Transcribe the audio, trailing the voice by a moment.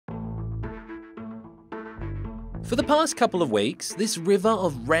For the past couple of weeks, this river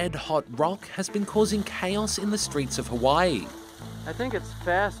of red hot rock has been causing chaos in the streets of Hawaii. I think it's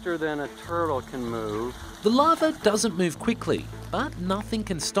faster than a turtle can move. The lava doesn't move quickly, but nothing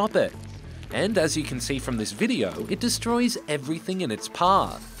can stop it. And as you can see from this video, it destroys everything in its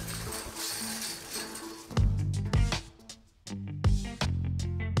path.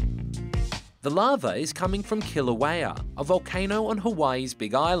 The lava is coming from Kilauea, a volcano on Hawaii's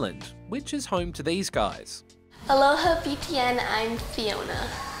Big Island, which is home to these guys. Aloha BTN, I'm Fiona.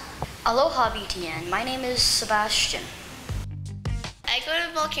 Aloha BTN, my name is Sebastian. I go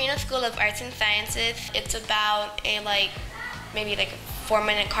to Volcano School of Arts and Sciences. It's about maybe a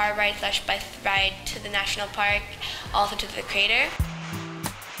 4-minute car ride / bus ride to the national park, also to the crater.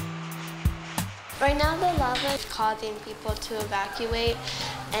 Right now the lava is causing people to evacuate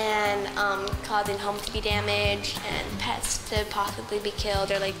and causing homes to be damaged and pets to possibly be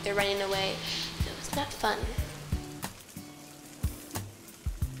killed, or they're running away. So it's not fun.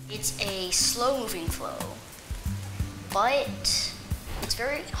 It's a slow-moving flow, but it's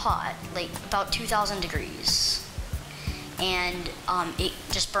very hot, about 2,000 degrees, and it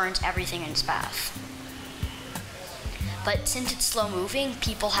just burns everything in its path. But since it's slow-moving,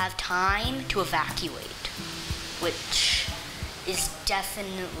 people have time to evacuate, which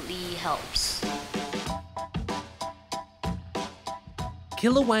definitely helps.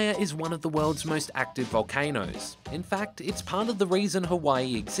 Kilauea is one of the world's most active volcanoes. In fact, it's part of the reason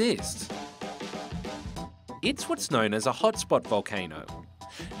Hawaii exists. It's what's known as a hotspot volcano.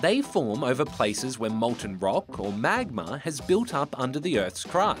 They form over places where molten rock or magma has built up under the Earth's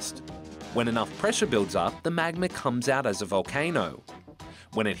crust. When enough pressure builds up, the magma comes out as a volcano.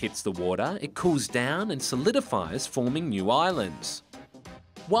 When it hits the water, it cools down and solidifies, forming new islands.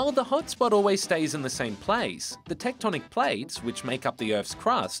 While the hotspot always stays in the same place, the tectonic plates, which make up the Earth's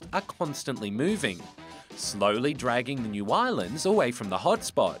crust, are constantly moving, slowly dragging the new islands away from the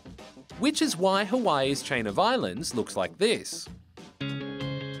hotspot, which is why Hawaii's chain of islands looks like this.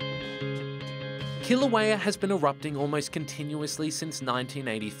 Kilauea has been erupting almost continuously since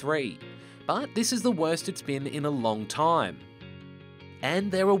 1983, but this is the worst it's been in a long time.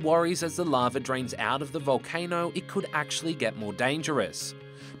 And there are worries as the lava drains out of the volcano, it could actually get more dangerous,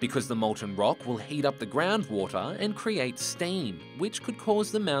 because the molten rock will heat up the groundwater and create steam, which could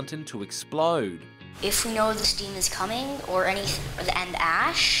cause the mountain to explode. If we know the steam is coming and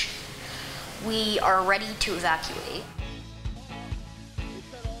ash, we are ready to evacuate.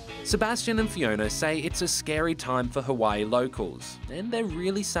 Sebastian and Fiona say it's a scary time for Hawaii locals, and they're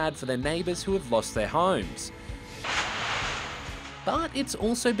really sad for their neighbours who have lost their homes. But it's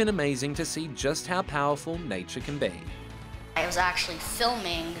also been amazing to see just how powerful nature can be. I was actually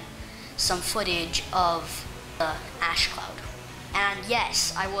filming some footage of the ash cloud. And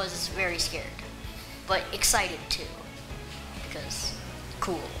yes, I was very scared, but excited too, because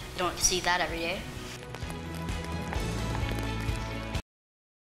cool. You don't see that every day.